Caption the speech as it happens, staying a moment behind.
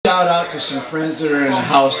to some friends that are in the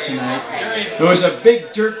house tonight. There was a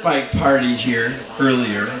big dirt bike party here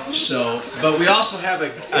earlier, but we also have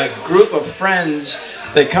a group of friends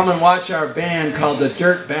that come and watch our band called the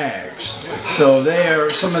Dirt Bags. So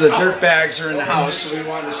some of the Dirt Bags are in the house, so we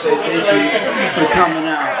wanted to say thank you for coming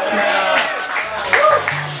out.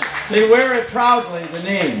 They wear it proudly, the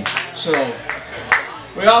name. So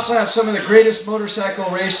we also have some of the greatest motorcycle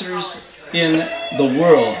racers in the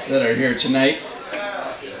world that are here tonight.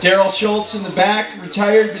 Daryl Schultz in the back,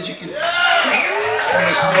 retired, but you can from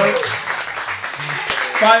the sport.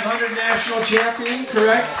 500 national champion,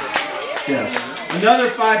 correct? Yes. Another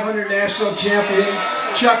 500 national champion,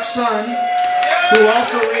 Chuck's son, who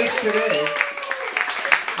also raced today.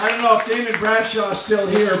 I don't know if David Bradshaw is still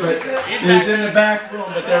here, but he's in the back room,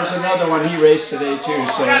 but there's another one he raced today too,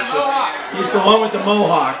 so he's the one with the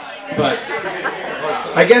mohawk, but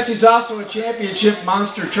I guess he's also a championship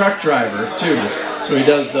monster truck driver too, so he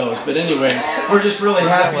does those. But anyway, we're just really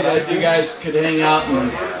happy that you guys could hang out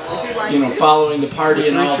and, following the party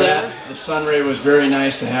and all that. The Sunray was very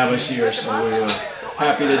nice to have us here, so we were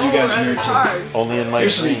happy that you guys are here too. Only in my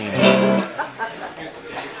dream.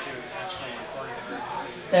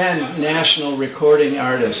 And national recording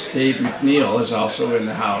artist Dave McNeil is also in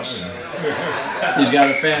the house. He's got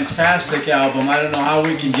a fantastic album. I don't know how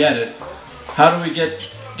we can get it. How do we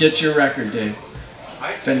get your record, Dave?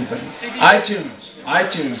 If anything.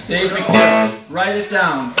 iTunes. Dave McNeil. Write it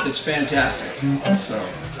down. It's fantastic. So,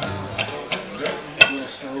 little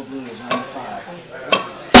slow blues on 5.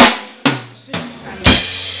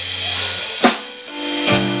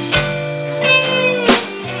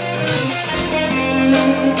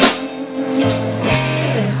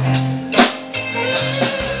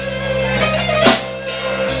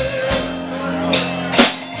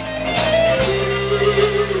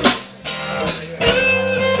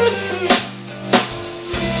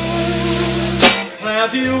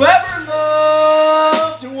 Have you ever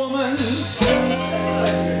loved a woman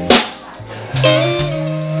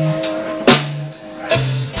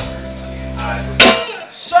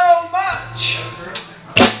so much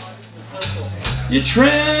you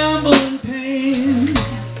tremble in pain?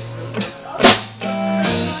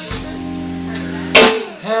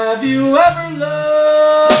 Have you ever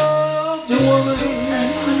loved a woman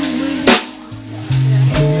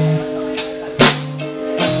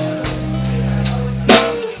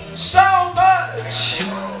so much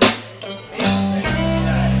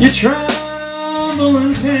you tremble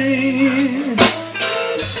in pain?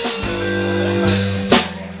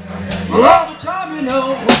 Well, all the time you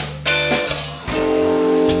know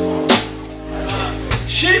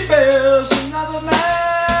she bears another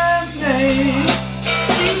man's name.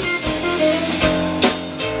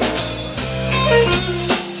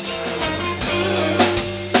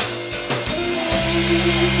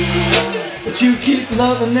 But you keep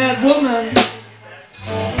loving that woman.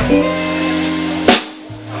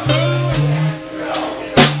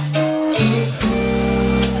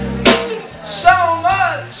 So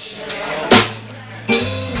much.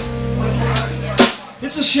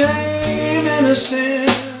 It's a shame and a sin.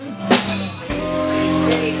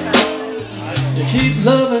 You keep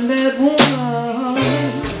loving that woman.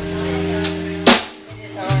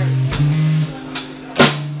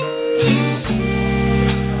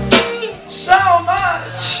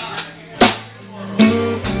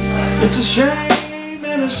 It's a shame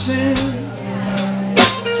and a sin.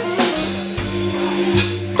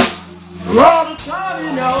 All the time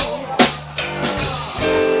you know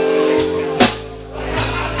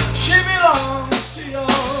she belongs to your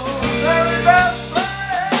very best friend.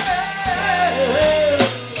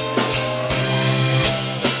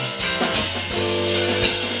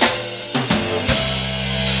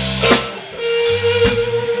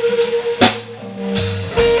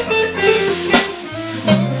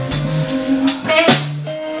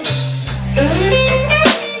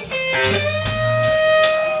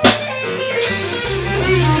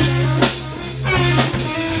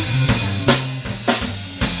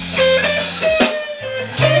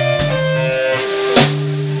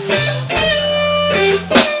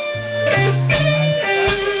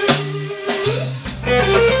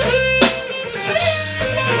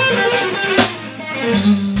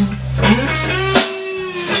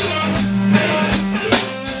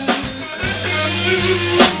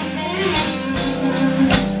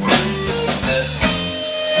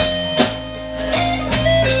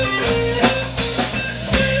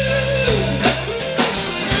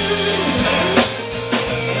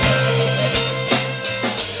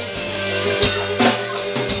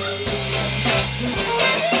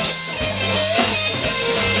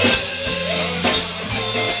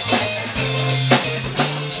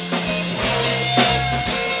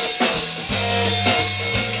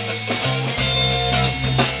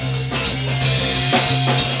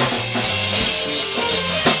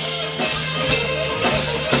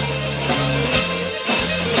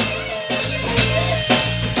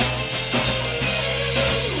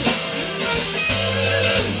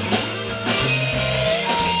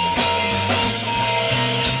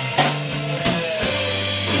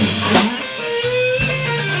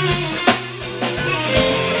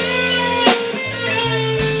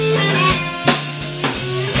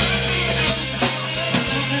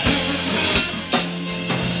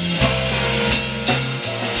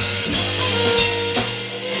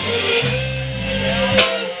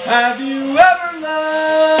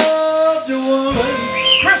 loved a woman?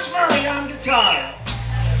 Chris Murray on guitar.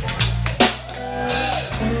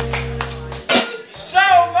 So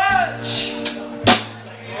much,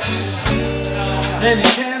 and you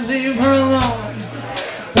can't leave her alone.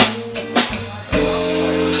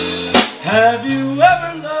 Have you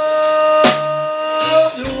ever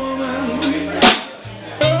loved a woman?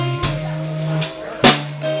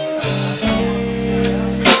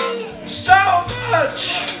 So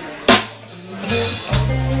much,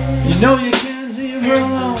 you know you can't leave her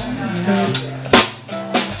alone.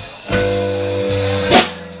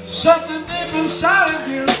 Something deep inside of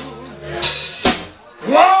you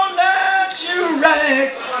won't let you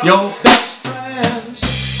rank your best friends.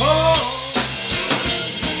 Oh.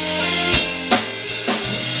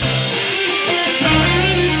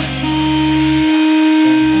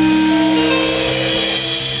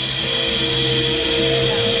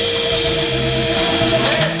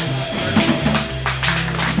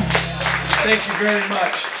 Thank you very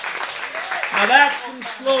much. Now that's some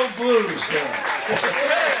slow blues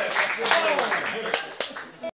there.